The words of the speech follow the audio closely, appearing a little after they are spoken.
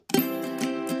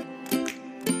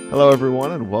Hello,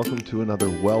 everyone, and welcome to another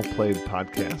Well Played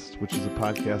podcast, which is a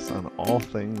podcast on all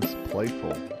things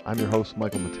playful. I'm your host,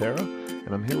 Michael Matera,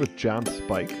 and I'm here with John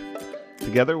Spike.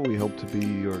 Together, we hope to be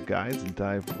your guides and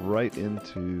dive right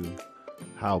into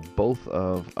how both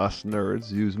of us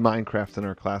nerds use Minecraft in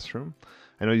our classroom.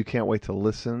 I know you can't wait to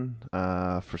listen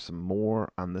for some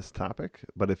more on this topic,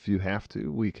 but if you have to,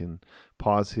 we can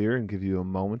pause here and give you a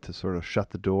moment to sort of shut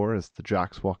the door as the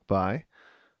jocks walk by.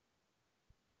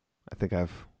 I think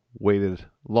I've waited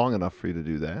long enough for you to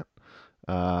do that.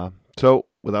 So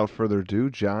without further ado,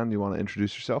 John, you want to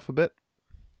introduce yourself a bit?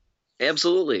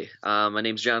 Absolutely. My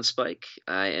name's John Spike.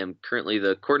 I am currently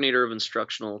the coordinator of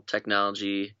instructional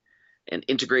technology and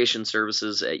integration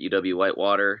services at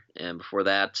UW-Whitewater. And before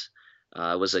that,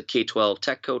 I was a K-12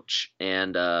 tech coach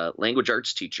and language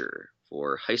arts teacher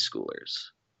for high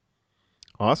schoolers.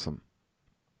 Awesome.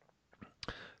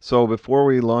 So before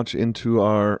we launch into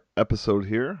our episode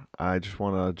here, I just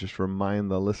want to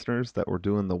remind the listeners that we're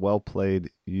doing the Well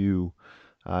Played You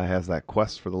has that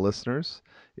quest for the listeners.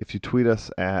 If you tweet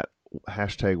us at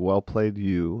hashtag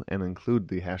WellPlayedYou and include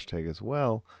the hashtag as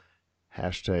well,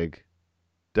 hashtag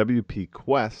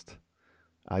WPQuest,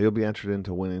 you'll be entered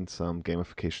into winning some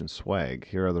gamification swag.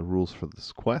 Here are the rules for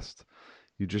this quest.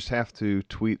 You just have to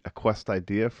tweet a quest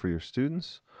idea for your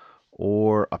students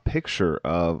or a picture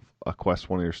of a quest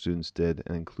one of your students did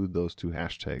and include those two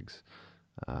hashtags,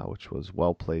 which was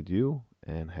WellPlayedYou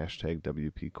and hashtag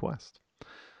WPQuest.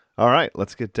 All right,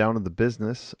 let's get down to the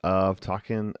business of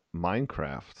talking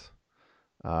Minecraft.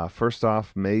 First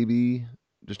off, maybe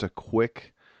just a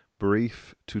quick,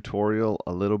 brief tutorial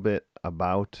a little bit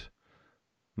about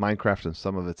Minecraft and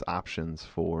some of its options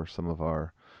for some of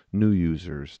our new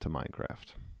users to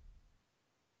Minecraft.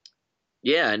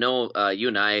 Yeah, I know you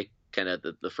and I kind of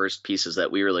the first pieces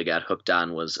that we really got hooked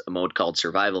on was a mode called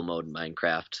survival mode in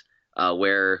Minecraft,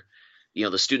 where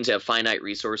the students have finite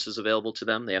resources available to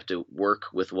them. They have to work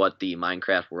with what the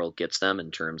Minecraft world gets them in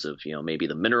terms of maybe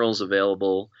the minerals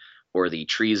available or the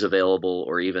trees available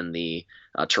or even the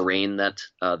terrain that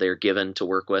they're given to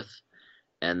work with.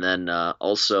 And then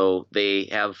also they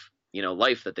have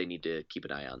life that they need to keep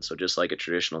an eye on. So just like a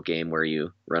traditional game where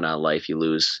you run out of life, you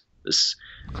lose. This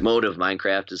mode of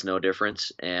Minecraft is no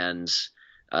different, and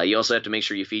you also have to make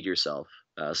sure you feed yourself.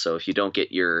 So if you don't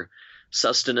get your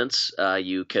sustenance,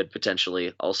 you could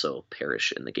potentially also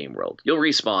perish in the game world. You'll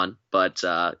respawn, but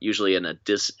usually in a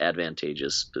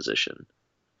disadvantageous position.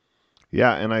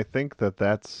 Yeah, and I think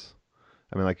that's,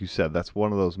 like you said, that's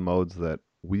one of those modes that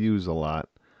we use a lot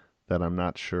that I'm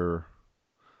not sure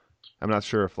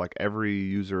if like every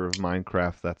user of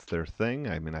Minecraft that's their thing.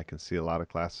 I can see a lot of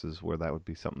classes where that would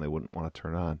be something they wouldn't want to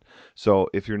turn on. So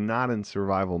if you're not in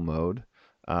survival mode,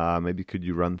 maybe could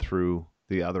you run through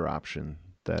the other option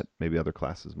that maybe other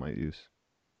classes might use?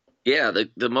 Yeah,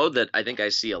 the mode that I think I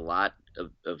see a lot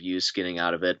of use getting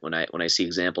out of it when I see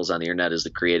examples on the internet is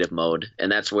the creative mode,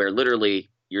 and that's where literally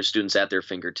your students at their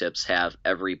fingertips have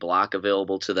every block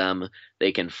available to them.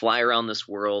 They can fly around this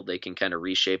world. They can kind of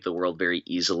reshape the world very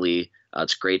easily.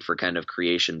 It's great for kind of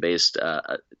creation-based,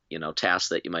 tasks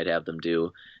that you might have them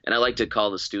do. And I like to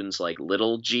call the students like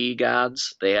little G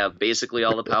gods. They have basically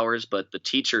all the powers, but the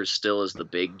teacher still is the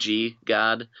big G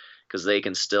god because they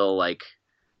can still like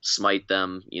smite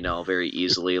them, very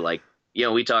easily. Like,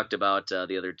 we talked about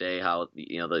the other day how,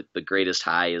 the greatest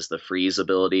high is the freeze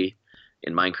ability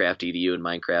in Minecraft EDU and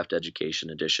Minecraft Education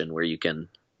Edition, where you can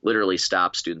literally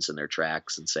stop students in their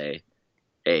tracks and say,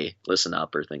 hey, listen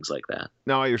up, or things like that.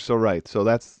 No, you're so right. So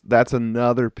that's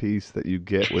another piece that you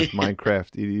get with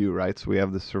Minecraft EDU, right? So we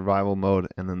have this survival mode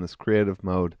and then this creative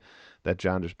mode that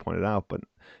John just pointed out. But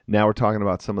now we're talking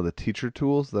about some of the teacher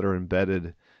tools that are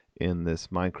embedded in this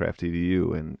Minecraft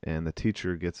EDU, and the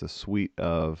teacher gets a suite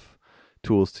of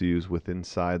tools to use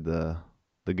inside the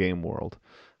game world.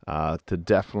 To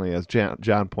definitely, as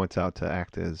John points out, to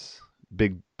act as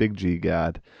big G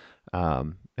God,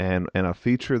 and a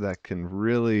feature that can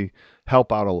really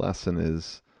help out a lesson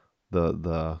is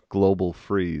the global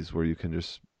freeze, where you can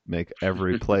just make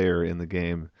every player in the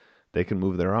game, they can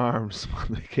move their arms,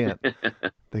 they can't.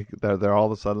 They're all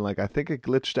of a sudden like, I think it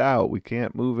glitched out, we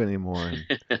can't move anymore.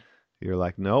 And you're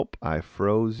like, nope, I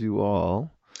froze you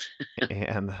all,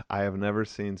 and I have never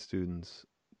seen students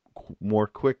more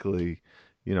quickly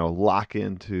lock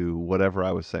into whatever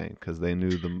I was saying, because they knew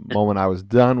the moment I was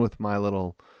done with my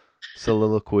little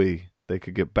soliloquy, they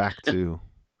could get back to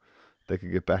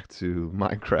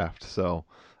Minecraft. So,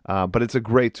 but it's a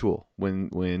great tool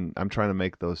when I'm trying to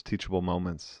make those teachable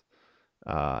moments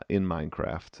in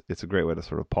Minecraft. It's a great way to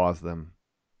sort of pause them,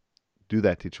 do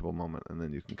that teachable moment, and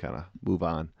then you can kind of move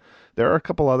on. There are a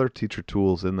couple other teacher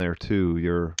tools in there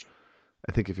too.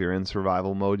 I think if you're in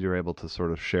survival mode, you're able to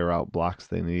sort of share out blocks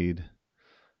they need.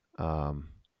 Um,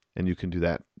 and you can do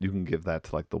that. You can give that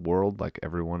to like the world, like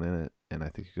everyone in it. And I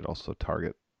think you could also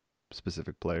target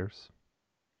specific players.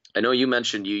 I know you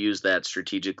mentioned you use that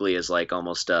strategically as like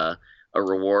almost a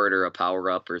reward or a power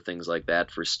up or things like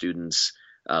that for students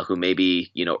who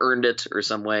maybe earned it or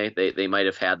some way. They might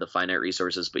have had the finite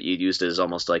resources, but you used it as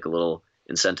almost like a little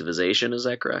incentivization. Is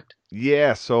that correct?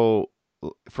 Yeah. So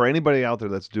for anybody out there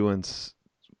that's doing, this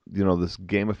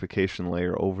gamification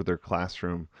layer over their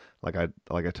classroom, like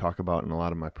I talk about in a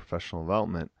lot of my professional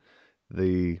development,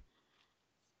 the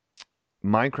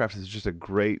Minecraft is just a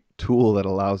great tool that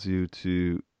allows you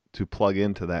to plug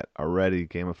into that already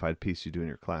gamified piece you do in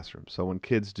your classroom. So when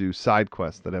kids do side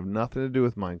quests that have nothing to do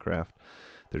with Minecraft,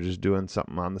 they're just doing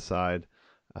something on the side,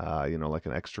 like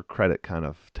an extra credit kind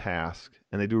of task,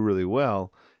 and they do really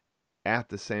well. At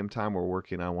the same time, we're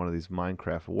working on one of these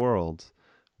Minecraft worlds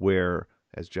where,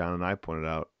 as John and I pointed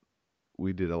out,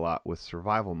 we did a lot with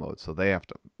survival mode. So they have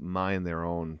to mine their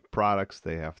own products,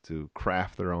 they have to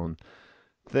craft their own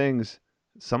things.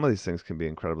 Some of these things can be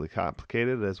incredibly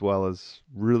complicated as well as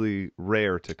really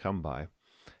rare to come by.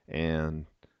 And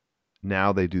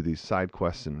now they do these side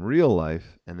quests in real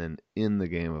life and then in the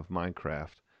game of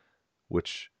Minecraft,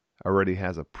 which already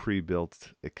has a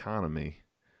pre-built economy.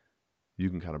 You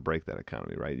can kind of break that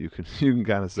economy, right? You can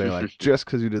kind of say like, just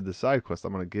because you did the side quest,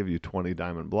 I'm going to give you 20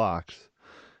 diamond blocks.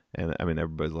 And I mean,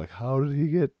 everybody's like, how did he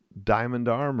get diamond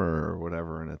armor or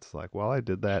whatever? And it's like, well, I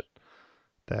did that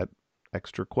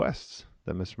extra quests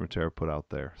that Mr. Matera put out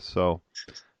there. So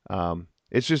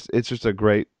it's just a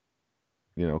great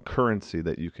currency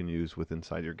that you can use with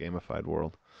inside your gamified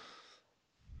world.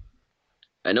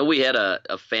 I know we had a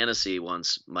fantasy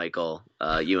once, Michael,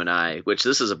 you and I, which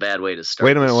this is a bad way to Wait start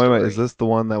a minute, this wait a minute. Is story. this the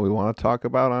one that we want to talk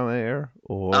about on air,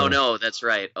 Oh or no, that's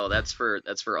right. Oh, that's for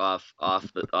off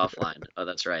the offline. Oh,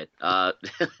 that's right. I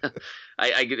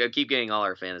keep getting all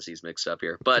our fantasies mixed up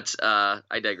here, but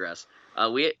I digress. I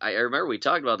remember we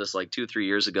talked about this like 2 3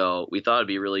 years ago. We thought it'd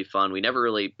be really fun. We never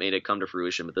really made it come to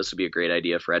fruition, but this would be a great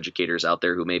idea for educators out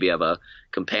there who maybe have a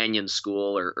companion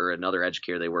school or another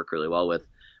educator they work really well with.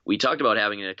 We talked about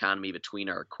having an economy between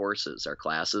our courses, our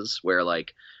classes, where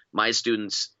like my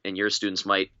students and your students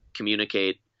might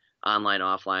communicate online,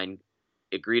 offline,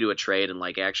 agree to a trade and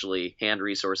like actually hand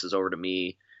resources over to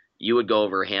me. You would go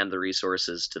over, hand the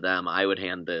resources to them. I would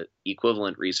hand the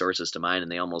equivalent resources to mine,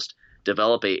 and they almost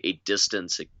develop a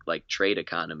distance like trade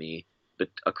economy but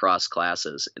across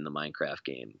classes in the Minecraft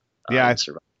game. yeah, In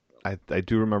survival. I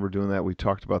do remember doing that. We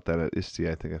talked about that at ISTE,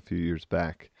 I think, a few years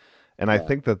back, and I Yeah.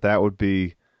 think that would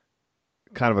be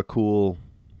kind of a cool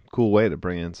way to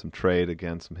bring in some trade,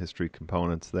 again, some history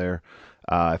components there.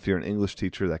 If you're an English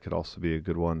teacher, that could also be a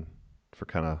good one for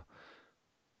kind of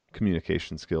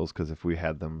communication skills, because if we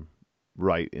had them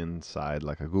right inside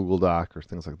like a Google Doc or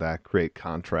things like that, create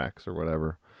contracts or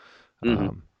whatever, Hmm.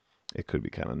 um, it could be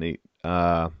kind of neat.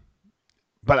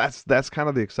 But that's kind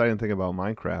of the exciting thing about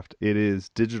Minecraft. It is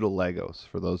digital Legos.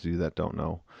 For those of you that don't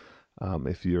know,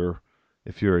 if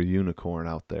you're a unicorn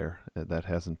out there that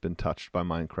hasn't been touched by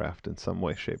Minecraft in some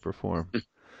way, shape, or form,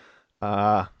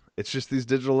 uh, it's just these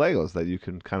digital Legos that you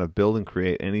can kind of build and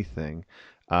create anything.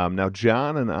 Now,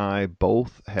 John and I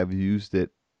both have used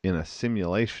it in a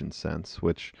simulation sense,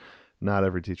 which not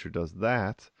every teacher does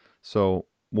that. So,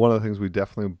 one of the things we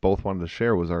definitely both wanted to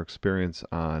share was our experience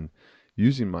on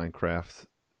using Minecraft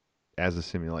as a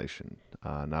simulation,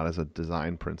 not as a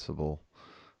design principle,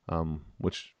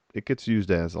 which it gets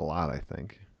used as a lot, I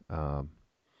think.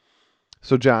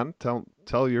 So, John,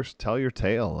 tell your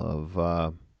tale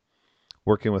of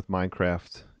working with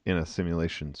Minecraft in a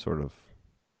simulation sort of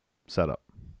setup.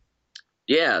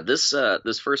 Yeah, this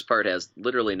first part has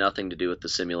literally nothing to do with the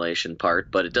simulation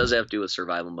part, but it does have to do with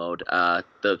survival mode.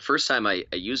 The first time I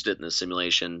used it in the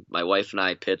simulation, my wife and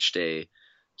I pitched a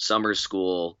summer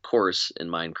school course in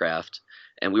Minecraft,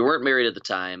 and we weren't married at the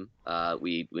time.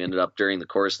 We ended up during the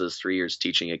course of those 3 years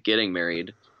teaching it getting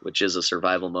married, which is a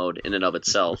survival mode in and of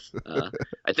itself.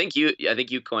 I think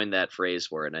you coined that phrase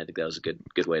for it, and I think that was a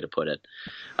good way to put it.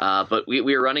 But we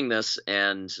were running this,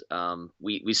 and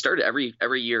we started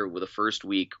every year with the first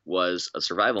week was a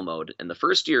survival mode, and the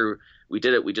first year we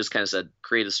did it, we just kind of said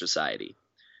create a society.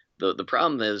 The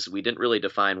problem is we didn't really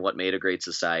define what made a great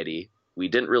society. We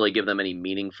didn't really give them any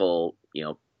meaningful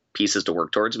pieces to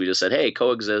work towards. We just said, hey,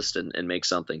 coexist and make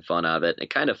something fun out of it. It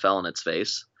kind of fell on its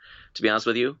face, to be honest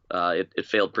with you. It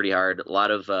failed pretty hard. A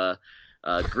lot of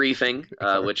griefing,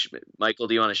 which Michael,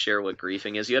 do you want to share what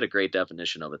griefing is? You had a great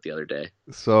definition of it the other day.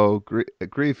 So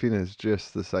griefing is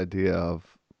just this idea of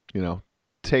you know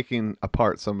taking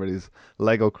apart somebody's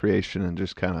Lego creation and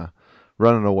just kind of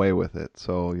running away with it.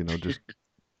 So, just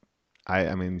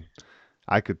I mean,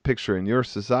 I could picture in your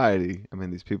society, I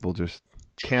mean, these people just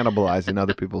cannibalizing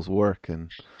other people's work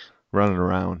and running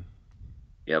around.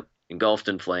 Yep, engulfed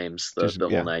in flames, Just the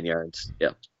whole yeah. 9 yards.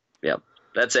 Yep, yep.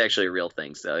 That's actually a real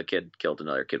thing. So a kid killed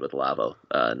another kid with lava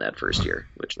in that first year,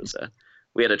 which was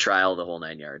we had a trial the whole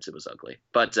 9 yards. It was ugly,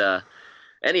 but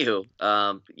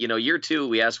anywho, year two,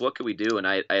 we asked what could we do, and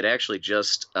I'd actually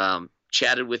just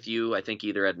chatted with you. I think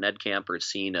either at NedCamp or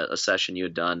seen a session you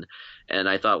had done, and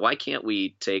I thought, why can't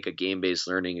we take a game-based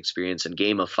learning experience and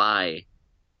gamify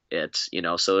it?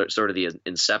 So sort of the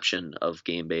inception of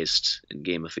game-based and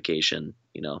gamification.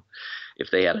 If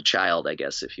they had a child, I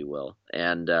guess, if you will,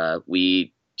 and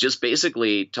we just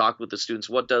basically talked with the students.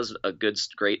 What does a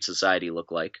great society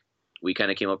look like? We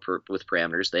kind of came up with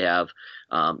parameters. They have,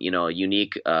 a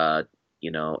unique, a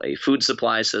food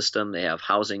supply system. They have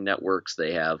housing networks.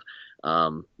 They have,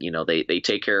 they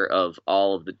take care of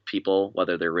all of the people,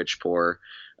 whether they're rich, poor,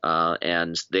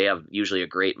 and they have usually a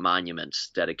great monument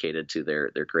dedicated to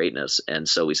their greatness. And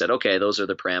so we said, okay, those are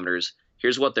the parameters.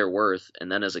 Here's what they're worth.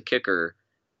 And then as a kicker,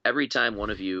 every time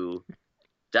one of you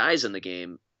dies in the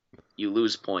game, you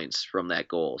lose points from that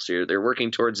goal. So they're working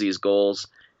towards these goals,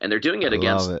 and they're doing it I love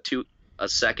against it. a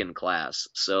second class.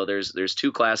 So there's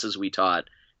two classes we taught,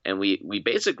 and we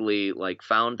basically like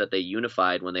found that they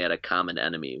unified when they had a common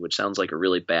enemy, which sounds like a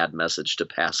really bad message to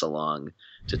pass along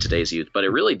to today's youth, but it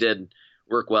really did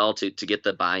work well to get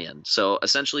the buy-in. So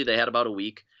essentially, they had about a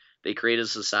week. They created a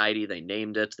society. They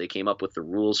named it. They came up with the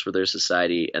rules for their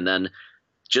society, and then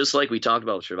just like we talked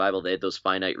about with survival, they had those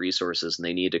finite resources, and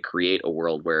they needed to create a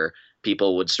world where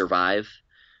people would survive.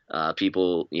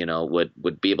 People,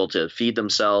 would be able to feed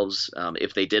themselves.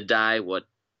 If they did die, what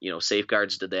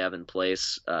safeguards did they have in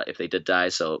place if they did die?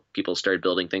 So people started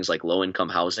building things like low-income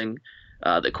housing,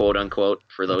 the quote unquote,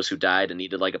 for those who died and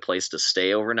needed like a place to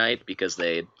stay overnight because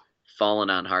they'd fallen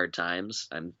on hard times.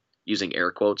 I'm using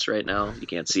air quotes right now. You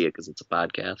can't see it because it's a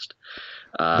podcast.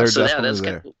 They're So yeah, definitely that's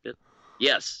kind there. of it.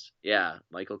 Yes, yeah,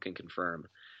 Michael can confirm.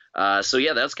 So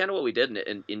yeah, that's kind of what we did.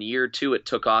 In year two, it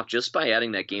took off just by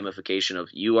adding that gamification of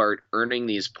you are earning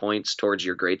these points towards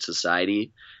your great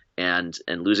society, and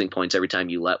losing points every time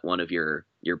you let one of your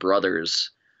brothers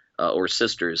or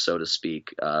sisters, so to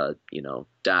speak,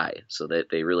 die. So that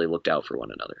they really looked out for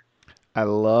one another. I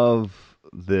love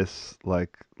this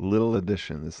like little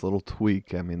addition, this little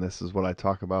tweak. I mean, this is what I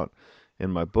talk about in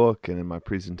my book and in my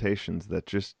presentations, that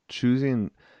just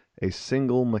choosing a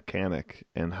single mechanic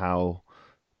and how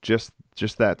just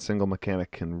that single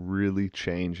mechanic can really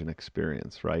change an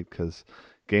experience, right? Because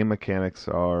game mechanics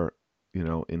are,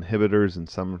 inhibitors in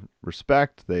some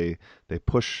respect. They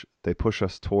push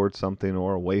us towards something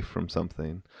or away from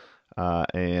something,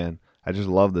 and I just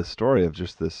love this story of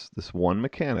just this one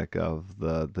mechanic of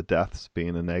the deaths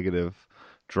being a negative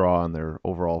draw on their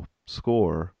overall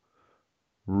score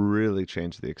really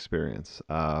changed the experience,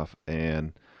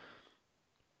 and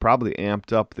probably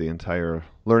amped up the entire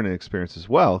learning experience as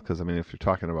well. Because I mean, if you're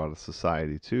talking about a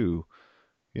society too,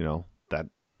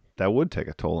 that would take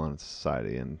a toll on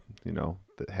society, and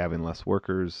having less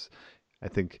workers. I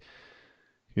think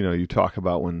you talk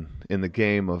about when in the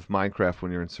game of Minecraft,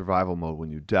 when you're in survival mode,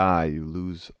 when you die, you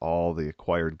lose all the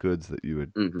acquired goods that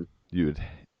Hmm. you had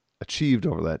achieved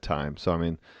over that time. So I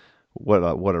mean, what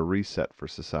a reset for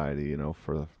society,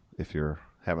 for if you're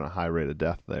having a high rate of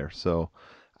death there. So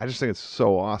I just think it's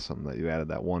so awesome that you added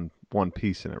that one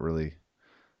piece, and it really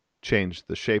changed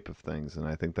the shape of things. And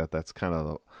I think that that's kind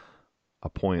of a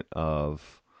point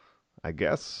of, I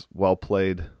guess, well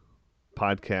played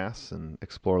podcasts and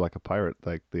explore like a pirate.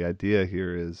 Like the idea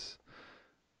here is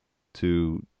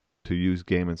to use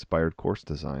game inspired course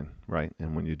design, right?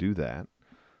 And when you do that,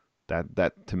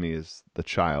 that to me is the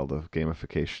child of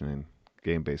gamification and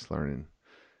game based learning,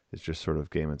 is just sort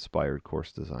of game inspired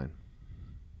course design.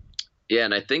 Yeah,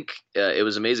 and I think it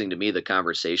was amazing to me the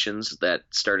conversations that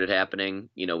started happening.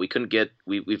 We couldn't get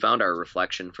we found our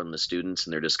reflection from the students,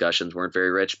 and their discussions weren't very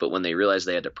rich. But when they realized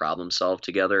they had to problem solve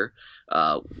together,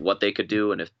 what they could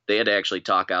do, and if they had to actually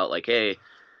talk out, like, hey,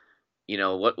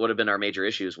 what would have been our major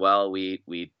issues? Well,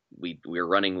 we're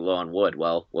running low on wood.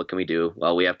 Well, what can we do?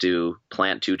 Well, we have to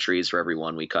plant 2 trees for every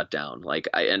one we cut down. Like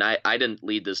I didn't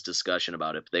lead this discussion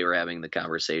about it. But they were having the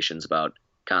conversations about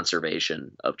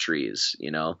conservation of trees.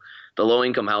 The low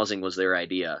income housing was their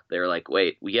idea. They were like,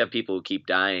 wait, we have people who keep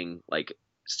dying like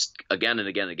again and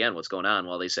again and again. What's going on?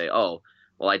 Well, they say, oh,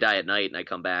 well, I die at night and I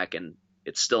come back and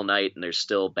it's still night and there's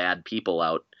still bad people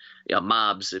out.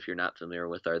 Mobs, if you're not familiar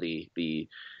with, are the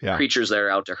Yeah. creatures that are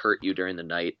out to hurt you during the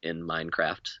night in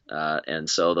Minecraft. And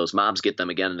so those mobs get them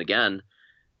again and again.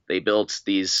 They built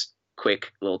these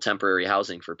quick little temporary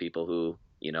housing for people who,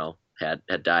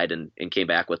 had died and came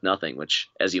back with nothing, which,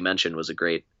 as you mentioned, was a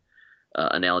great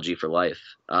analogy for life.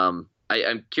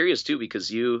 I'm curious too,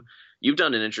 because you've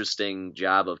done an interesting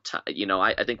job of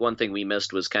I think one thing we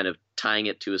missed was kind of tying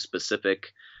it to a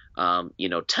specific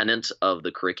tenet of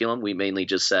the curriculum. We mainly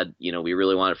just said we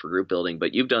really want it for group building,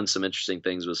 but you've done some interesting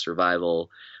things with survival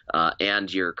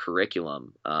and your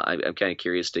curriculum. I'm kind of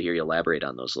curious to hear you elaborate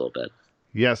on those a little bit.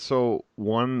 Yeah, so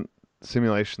one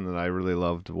simulation that I really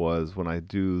loved was when I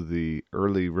do the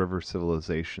early river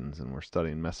civilizations and we're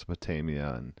studying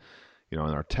Mesopotamia. And in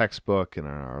our textbook and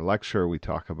in our lecture we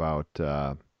talk about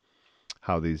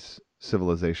how these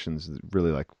civilizations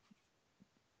really like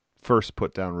first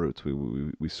put down roots.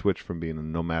 We switch from being a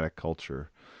nomadic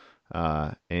culture,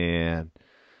 and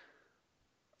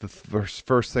the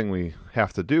first thing we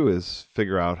have to do is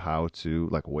figure out how to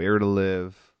like where to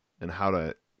live and how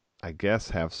to, I guess,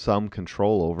 have some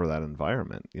control over that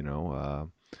environment.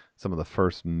 Some of the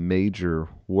first major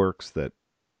works that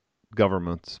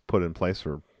governments put in place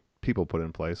or people put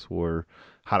in place were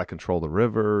how to control the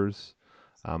rivers,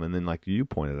 and then, like you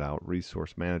pointed out,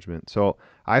 resource management. So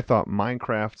I thought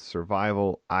Minecraft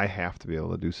survival, I have to be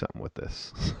able to do something with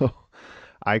this. So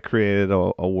I created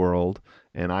a world,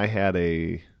 and I had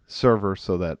a server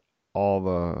so that all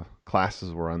the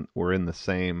classes were in the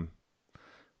same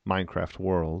Minecraft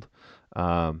world,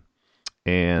 um,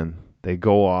 and they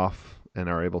go off and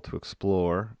are able to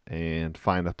explore and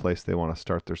find a place they want to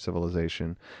start their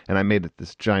civilization. And I made it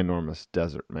this ginormous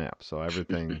desert map, so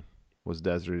everything was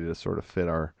deserty to sort of fit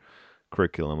our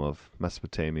curriculum of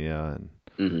Mesopotamia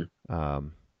and Hmm.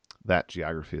 that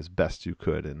geography as best you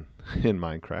could in in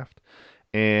Minecraft.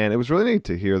 And it was really neat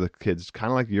to hear the kids,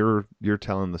 kind of like you're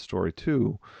telling the story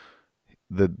too,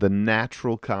 the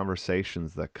natural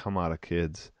conversations that come out of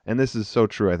kids. And this is so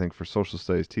true, I think, for social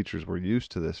studies teachers. We're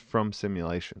used to this from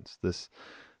simulations.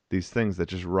 These things that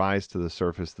just rise to the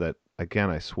surface that, again,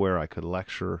 I swear I could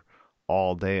lecture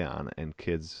all day on, and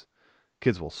kids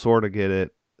will sort of get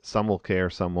it. Some will care,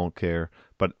 some won't care.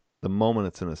 But the moment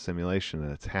it's in a simulation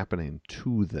and it's happening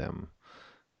to them,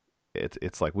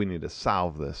 it's like we need to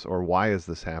solve this, or why is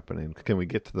this happening? Can we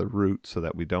get to the root so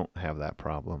that we don't have that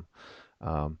problem?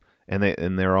 Um, and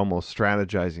they're almost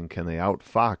strategizing. Can they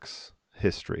outfox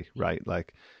history? Right?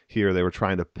 Like here, they were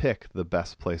trying to pick the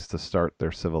best place to start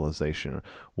their civilization.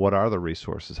 What are the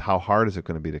resources? How hard is it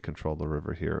going to be to control the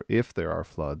river here? If there are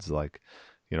floods, like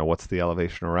what's the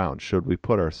elevation around? Should we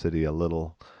put our city a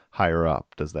little higher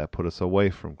up? Does that put us away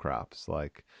from crops?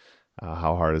 Like,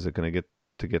 how hard is it going to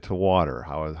get to water?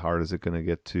 How hard is it going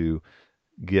to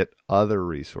get other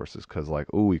resources? Because, like,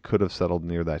 oh, we could have settled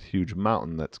near that huge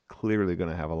mountain that's clearly going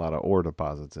to have a lot of ore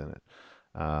deposits in it.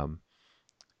 Um,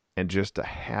 and just to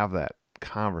have that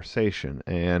conversation.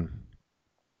 And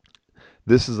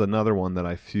this is another one that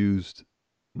I fused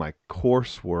my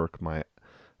coursework, my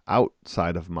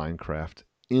outside of Minecraft,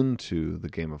 into the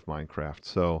game of Minecraft.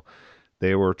 So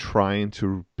they were trying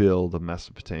to build a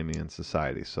Mesopotamian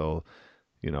society. So,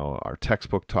 our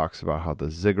textbook talks about how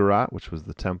the ziggurat, which was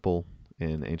the temple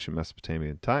in ancient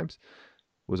Mesopotamian times,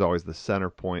 was always the center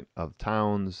point of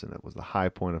towns, and it was the high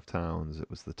point of towns. It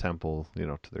was the temple,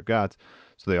 to their gods.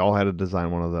 So they all had to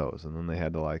design one of those, and then they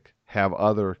had to like have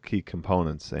other key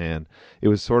components. And it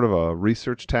was sort of a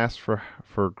research task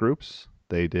for groups.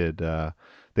 They had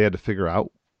to figure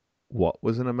out what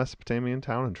was in a Mesopotamian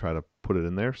town and try to put it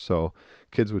in there. So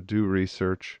kids would do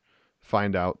research,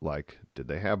 find out, like, did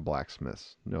they have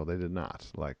blacksmiths? No, they did not.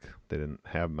 Like, they didn't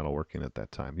have metalworking at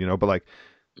that time, but like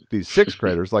these sixth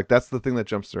graders, like, that's the thing that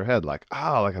jumps to their head. Like,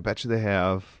 oh, like, I bet you they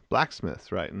have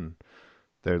blacksmiths, right? And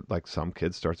they're like, some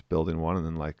kid starts building one, and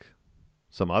then like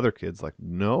some other kids like,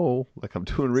 no, like, I'm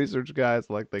doing research, guys.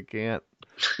 Like, we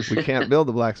can't build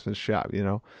a blacksmith shop.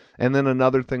 And then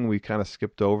another thing we kind of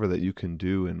skipped over that you can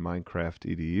do in Minecraft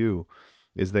EDU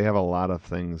is they have a lot of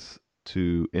things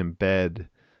to embed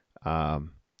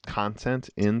content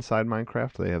inside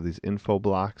Minecraft. They have these info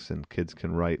blocks, and kids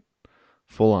can write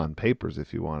full on papers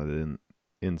if you wanted it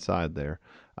inside there.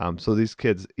 So these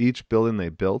kids, each building they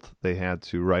built, they had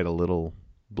to write a little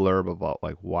blurb about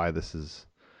like why this is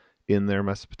in their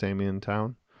Mesopotamian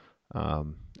town,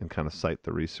 and kind of cite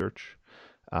the research.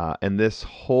 And this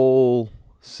whole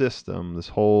system, this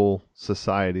whole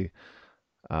society,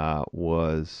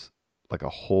 was like a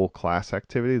whole class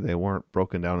activity. They weren't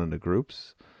broken down into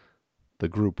groups. The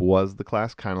group was the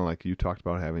class, kind of like you talked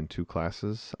about having two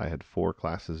classes. I had four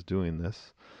classes doing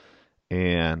this.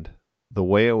 And the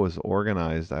way it was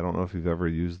organized, I don't know if you've ever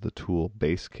used the tool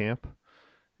Basecamp.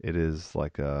 It is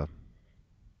like a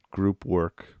group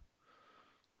work,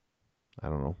 I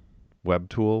don't know, web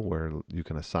tool where you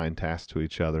can assign tasks to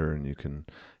each other and you can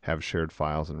have shared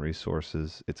files and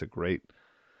resources. It's a great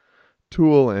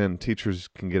tool, and teachers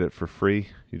can get it for free.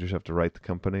 You just have to write the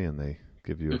company, and they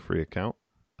give you a free account.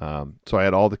 So I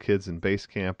had all the kids in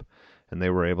Basecamp, and they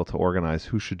were able to organize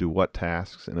who should do what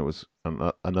tasks, and it was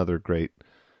another great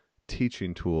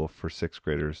teaching tool for sixth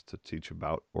graders to teach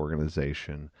about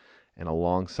organization. And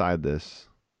alongside this,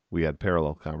 we had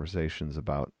parallel conversations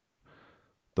about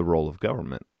the role of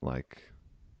government. Like,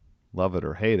 love it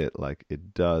or hate it, like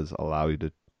it does allow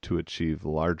you to achieve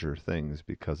larger things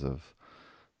because of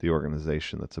the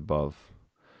organization that's above.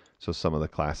 So some of the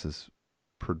classes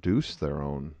produce their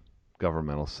own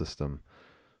governmental system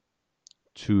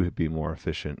to be more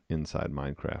efficient inside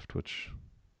Minecraft, which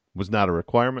was not a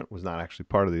requirement, was not actually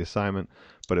part of the assignment,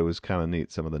 but it was kind of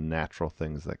neat, some of the natural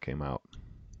things that came out.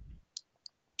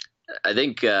 I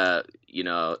think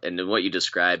and what you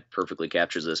described perfectly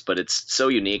captures this, but it's so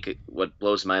unique. What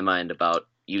blows my mind about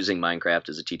using Minecraft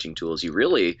as a teaching tool is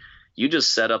you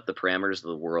just set up the parameters of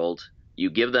the world. You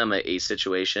give them a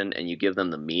situation, and you give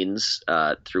them the means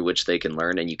through which they can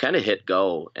learn, and you kind of hit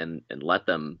go and let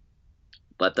them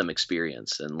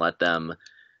experience and let them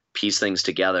piece things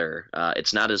together.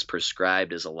 It's not as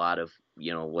prescribed as a lot of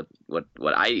what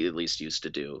I at least used to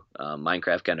do.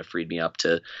 Minecraft kind of freed me up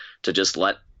to just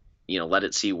let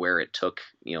it see where it took,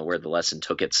 where the lesson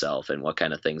took itself and what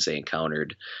kind of things they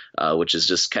encountered, which is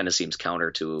just kind of seems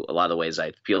counter to a lot of the ways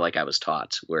I feel like I was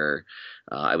taught, where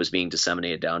I was being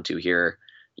disseminated down to here.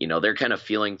 They're kind of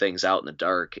feeling things out in the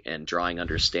dark and drawing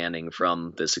understanding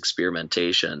from this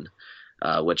experimentation,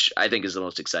 which I think is the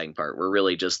most exciting part. We're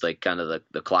really just like kind of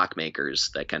the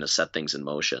clockmakers that kind of set things in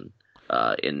motion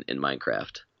in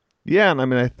Minecraft. Yeah, and I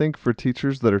mean, I think for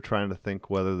teachers that are trying to think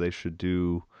whether they should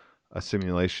do a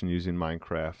simulation using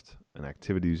Minecraft, an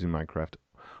activity using Minecraft,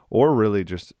 or really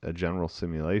just a general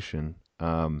simulation,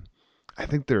 I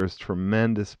think there is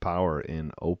tremendous power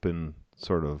in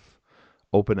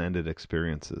open-ended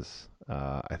experiences.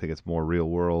 I think it's more real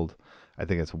world. I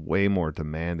think it's way more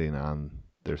demanding on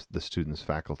the students'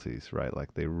 faculties, right?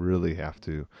 Like they really have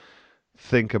to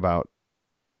think about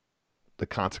the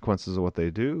consequences of what they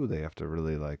do. They have to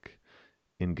really like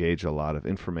engage a lot of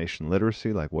information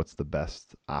literacy, like what's the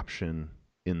best option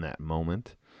in that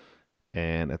moment,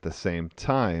 and at the same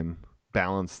time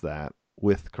balance that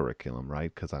with curriculum,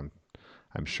 right? Because I'm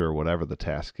sure whatever the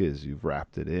task is, you've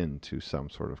wrapped it into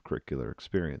some sort of curricular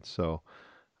experience. So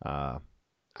uh,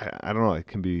 I don't know, it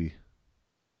can be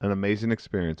an amazing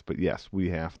experience, but yes, we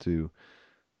have to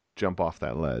jump off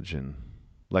that ledge and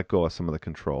let go of some of the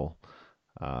control,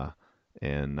 uh,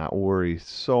 and not worry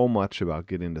so much about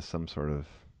getting to some sort of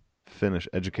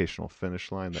educational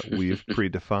finish line that we've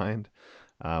predefined.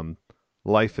 Um,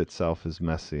 Life itself is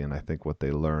messy, and I think what they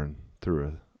learn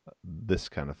through this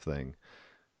kind of thing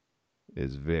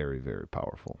is very, very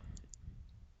powerful.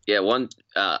 Yeah, one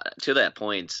to that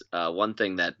point, one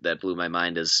thing that blew my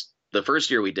mind is the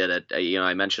first year we did it.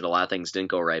 I mentioned a lot of things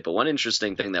didn't go right, but one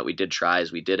interesting thing that we did try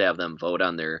is we did have them vote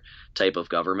on their type of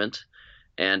government,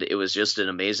 and it was just an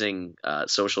amazing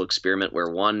social experiment where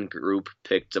one group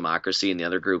picked democracy and the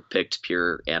other group picked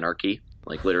pure anarchy.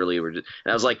 Like literally, and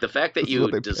I was like, the fact that you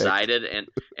decided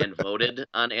and voted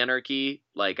on anarchy,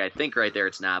 like I think right there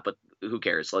it's not, but who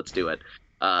cares? Let's do it.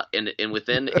 And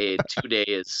within 2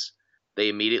 days, they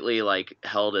immediately like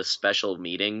held a special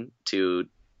meeting to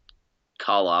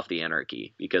call off the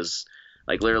anarchy, because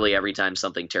like literally every time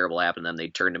something terrible happened, then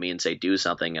they'd turn to me and say do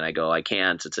something, and I go, I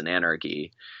can't, it's an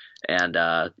anarchy. And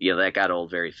that got old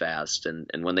very fast.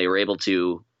 And when they were able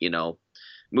to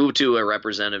move to a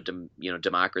representative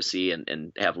democracy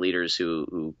and have leaders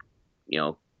who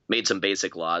made some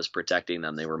basic laws protecting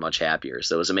them, they were much happier.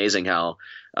 So it was amazing how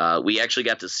we actually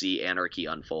got to see anarchy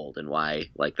unfold, and why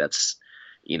like that's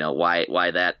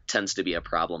why that tends to be a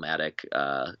problematic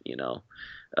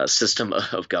system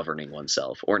of governing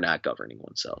oneself or not governing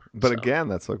oneself. But again,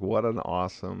 that's like what an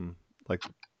awesome like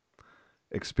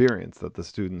experience that the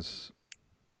students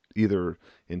either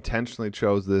intentionally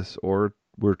chose this or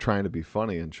were trying to be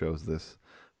funny and chose this,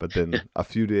 but then a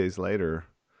few days later,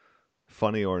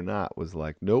 funny or not, was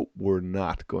like, nope, we're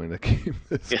not going to keep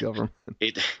this government.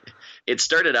 It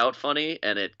started out funny,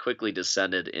 and it quickly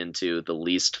descended into the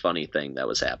least funny thing that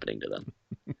was happening to them.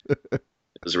 It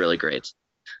was really great.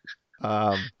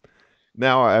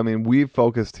 Now, I mean, we've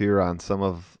focused here on some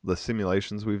of the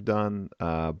simulations we've done,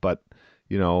 but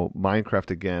Minecraft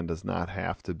again does not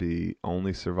have to be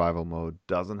only survival mode,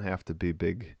 doesn't have to be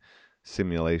big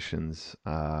simulations.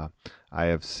 I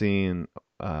have seen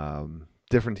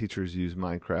different teachers use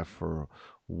Minecraft for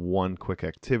one quick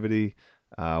activity.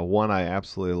 One I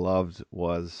absolutely loved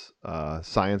was a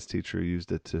science teacher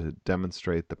used it to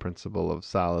demonstrate the principle of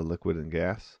solid, liquid, and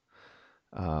gas.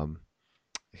 Um,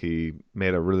 he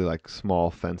made a really like small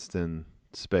fenced-in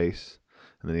space,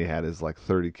 and then he had his like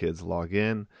 30 kids log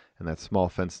in, and that small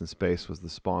fenced-in space was the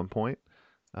spawn point.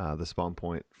 The spawn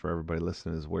point for everybody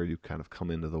listening is where you kind of come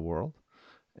into the world,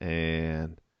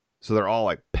 and so they're all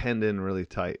like penned in really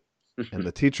tight, and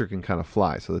the teacher can kind of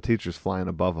fly. So the teacher's flying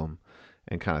above them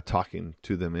and kind of talking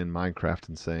to them in Minecraft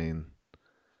and saying,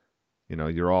 you know,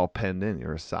 you're all penned in,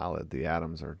 you're a solid, the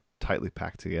atoms are tightly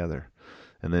packed together.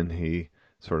 And then he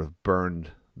sort of burned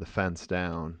the fence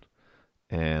down,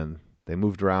 and they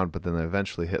moved around, but then they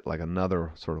eventually hit like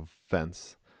another sort of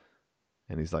fence.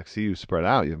 And he's like, see, you spread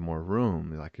out, you have more room,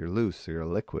 you're like, you're loose, so you're a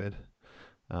liquid,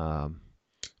 um,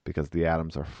 because the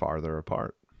atoms are farther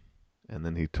apart. And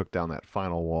then he took down that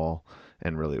final wall,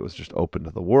 and really it was just open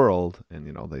to the world, and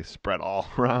you know they spread all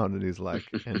around, and he's like,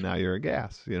 and now you're a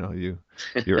gas, you know,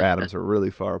 your atoms are really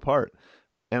far apart.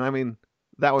 And I mean,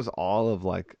 that was all of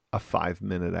like a 5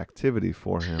 minute activity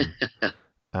for him,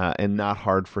 and not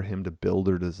hard for him to build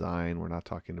or design. We're not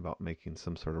talking about making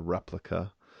some sort of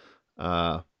replica,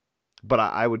 uh, but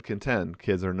I would contend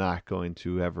kids are not going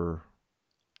to ever,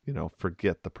 you know,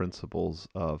 forget the principles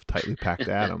of tightly packed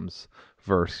atoms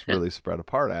versus really spread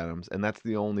apart atoms. And that's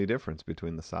the only difference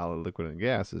between the solid, liquid, and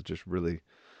gas is just really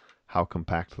how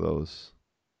compact those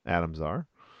atoms are.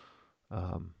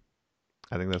 Um,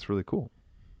 I think that's really cool.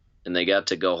 And they got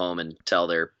to go home and tell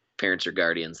their parents or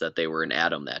guardians that they were an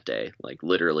atom that day, like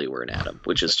literally were an atom,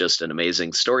 which is just an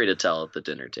amazing story to tell at the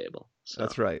dinner table. So,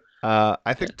 That's right. I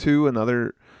yeah. think, too,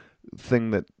 another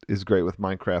thing that is great with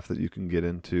Minecraft that you can get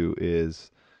into is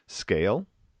scale,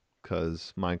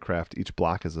 because Minecraft, each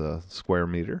block is a square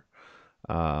meter.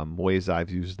 Ways I've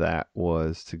used that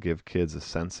was to give kids a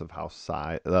sense of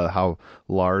how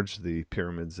large the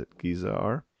pyramids at Giza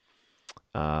are.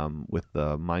 With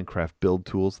the Minecraft build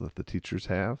tools that the teachers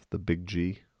have, the Big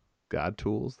G God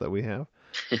tools that we have,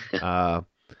 uh,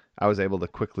 I was able to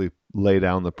quickly lay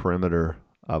down the perimeter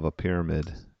of a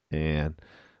pyramid, and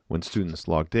when students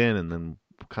logged in and then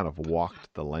kind of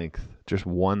walked the length, just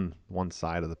one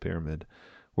side of the pyramid,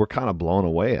 we're kind of blown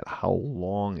away at how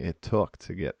long it took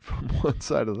to get from one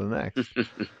side to the next.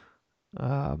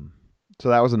 Um, so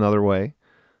that was another way.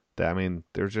 I mean,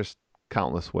 there's just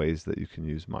countless ways that you can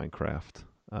use Minecraft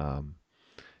um,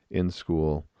 in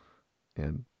school,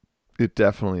 and it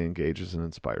definitely engages and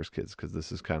inspires kids because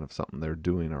this is kind of something they're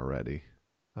doing already.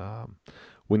 Um,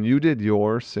 when you did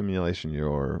your simulation,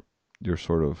 your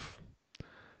sort of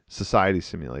society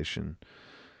simulation,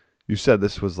 you said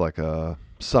this was like a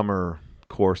summer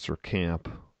course or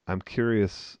camp. I'm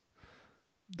curious,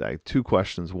 like two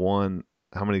questions. One,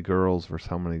 how many girls versus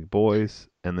how many boys?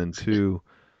 And then two,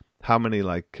 how many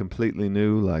like completely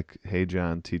new, like, hey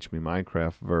John, teach me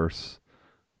Minecraft versus,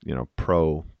 you know,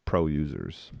 pro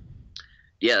users.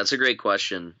 Yeah, that's a great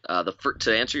question.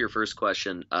 To answer your first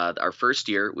question, our first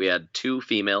year we had two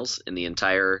females in the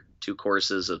entire two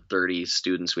courses of 30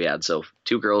 students we had, so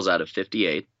two girls out of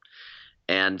 58.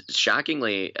 And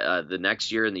shockingly, the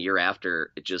next year and the year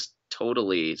after, it just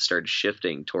totally started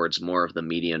shifting towards more of the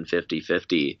median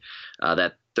 50-50.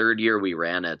 That third year we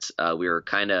ran it, we were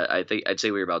kind of, I think I'd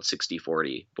say we were about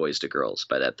 60-40 boys to girls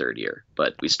by that third year.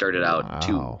 But we started out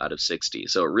two Wow. out of 60.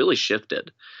 So it really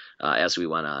shifted as we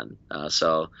went on.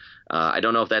 I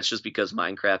don't know if that's just because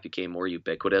Minecraft became more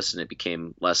ubiquitous and it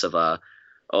became less of a,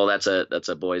 oh, that's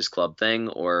a boys club thing,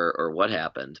 or what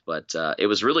happened. But it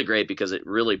was really great because it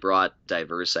really brought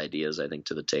diverse ideas, I think,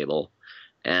 to the table.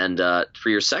 And for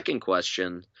your second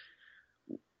question,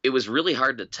 it was really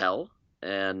hard to tell.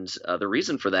 And the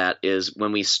reason for that is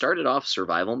when we started off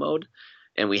survival mode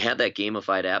and we had that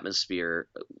gamified atmosphere,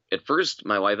 at first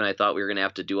my wife and I thought we were going to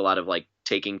have to do a lot of like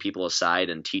taking people aside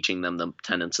and teaching them the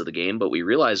tenets of the game. But we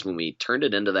realized when we turned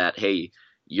it into that, hey,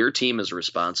 your team is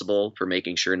responsible for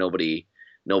making sure nobody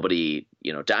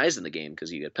dies in the game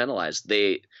because you get penalized.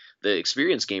 The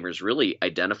experienced gamers really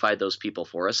identified those people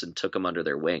for us and took them under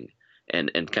their wing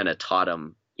and kind of taught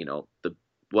them the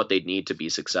what they'd need to be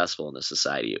successful in the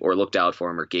society, or looked out for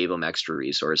them or gave them extra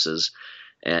resources.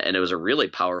 And it was a really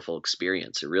powerful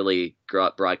experience. It really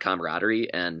brought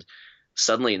camaraderie, and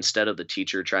suddenly, instead of the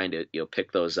teacher trying to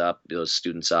pick those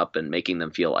students up and making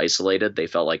them feel isolated, they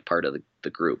felt like part of the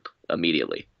group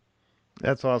immediately.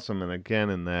 That's awesome. And again,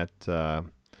 in that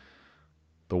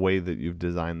the way that you've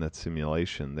designed that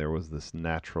simulation, there was this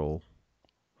natural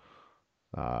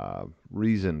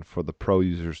reason for the pro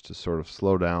users to sort of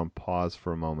slow down, pause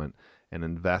for a moment, and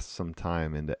invest some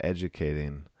time into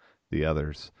educating the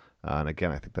others. And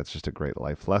again, I think that's just a great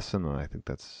life lesson, and I think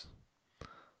that's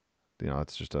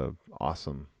it's just a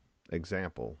awesome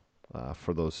example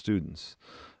for those students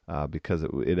because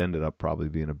it ended up probably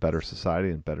being a better society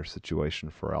and better situation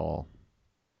for all.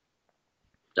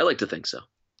 I like to think so.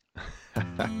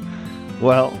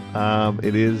 Well,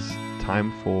 it is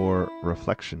time for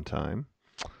reflection time.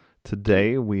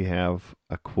 Today we have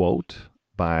a quote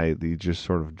by the just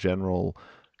sort of general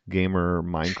gamer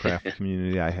Minecraft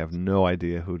community. I have no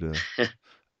idea who to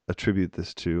attribute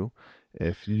this to.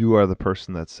 If you are the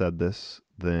person that said this,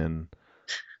 then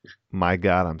my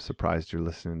God, I'm surprised you're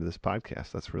listening to this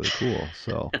podcast. That's really cool.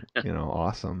 So,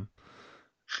 awesome.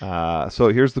 So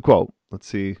here's the quote. Let's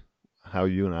see how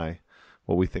you and I,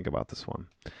 what we think about this one.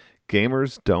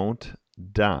 Gamers don't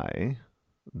die,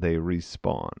 they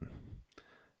respawn.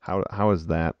 How is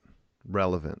that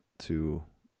relevant to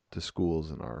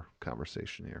schools in our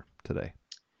conversation here today?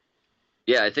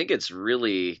 Yeah, I think it's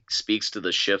really speaks to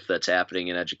the shift that's happening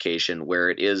in education, where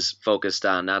it is focused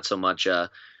on not so much,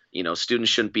 students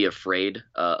shouldn't be afraid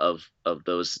of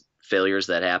those failures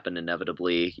that happen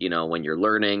inevitably. When you're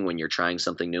learning, when you're trying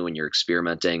something new, when you're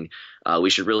experimenting, we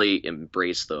should really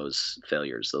embrace those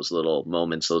failures, those little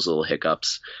moments, those little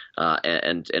hiccups,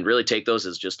 and really take those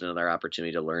as just another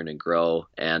opportunity to learn and grow.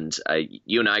 And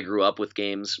you and I grew up with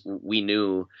games. We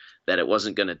knew that it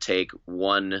wasn't going to take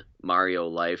one Mario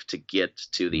life to get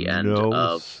to the end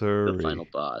of the final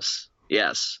boss.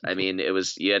 Yes. I mean,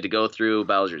 you had to go through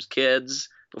Bowser's kids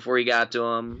before you got to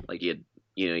him. Like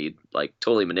you'd like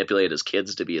totally manipulate his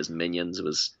kids to be his minions. It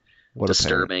was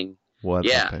disturbing. What a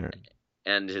parent.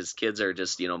 And his kids are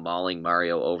just, mauling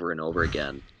Mario over and over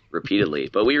again repeatedly.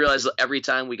 But we realized every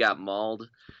time we got mauled,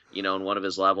 in one of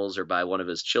his levels or by one of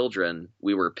his children,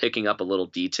 we were picking up a little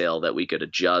detail that we could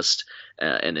adjust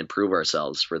and improve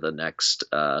ourselves for the next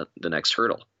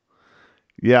hurdle.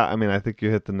 Yeah, I mean, I think you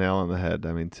hit the nail on the head.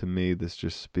 I mean, to me, this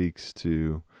just speaks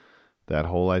to that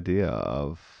whole idea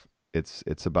of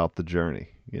it's about the journey.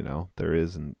 There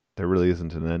really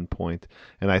isn't an end point,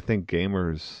 and I think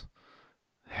gamers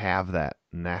have that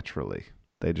naturally.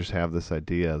 They just have this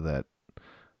idea that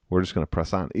we're just going to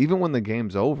press on, even when the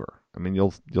game's over. I mean,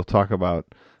 you'll talk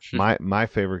about my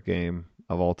favorite game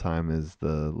of all time is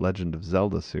the Legend of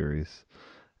Zelda series,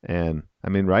 and I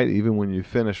mean, right, even when you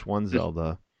finish one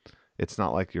Zelda, it's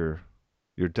not like you're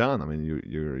done. I mean,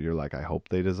 you're like, I hope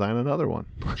they design another one.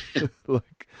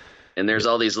 And there's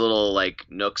all these little like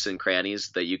nooks and crannies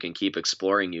that you can keep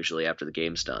exploring usually after the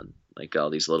game's done, like all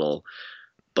these little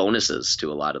bonuses to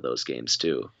a lot of those games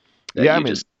too.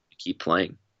 Just keep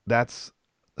playing. That's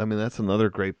another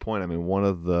great point. I mean, one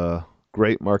of the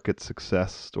great market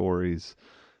success stories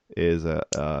is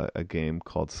a game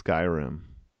called Skyrim,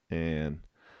 and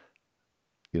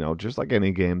just like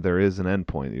any game, there is an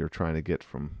endpoint you're trying to get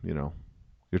from.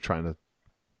 You're trying to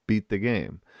beat the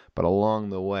game, but along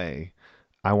the way,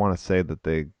 I want to say that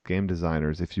the game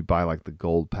designers, if you buy like the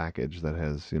gold package that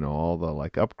has all the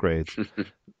like upgrades,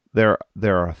 there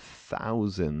are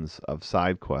thousands of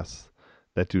side quests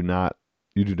that you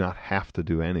do not have to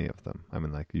do any of them. I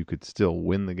mean, like, you could still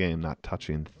win the game not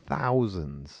touching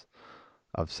thousands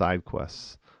of side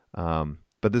quests.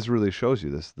 But this really shows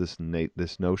you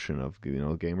this notion of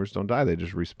gamers don't die; they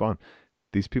just respawn.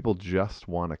 These people just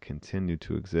want to continue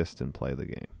to exist and play the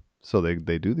game, so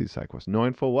they do these side quests,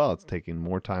 knowing full well it's taking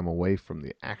more time away from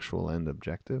the actual end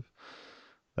objective.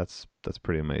 That's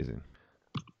pretty amazing.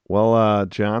 Well,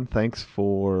 John, thanks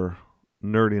for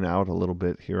nerding out a little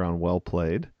bit here on Well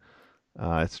Played.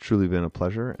 It's truly been a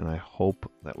pleasure, and I hope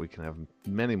that we can have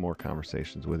many more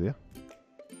conversations with you.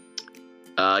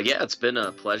 Yeah, it's been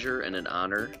a pleasure and an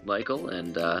honor, Michael,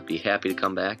 and be happy to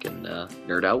come back and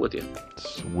nerd out with you.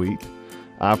 Sweet.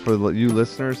 For you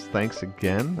listeners, thanks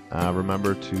again.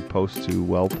 Remember to post to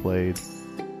Well Played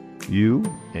You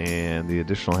and the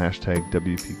additional hashtag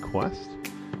WPQuest.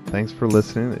 Thanks for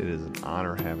listening. It is an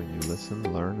honor having you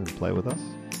listen, learn, and play with us.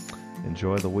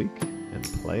 Enjoy the week and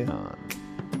play on.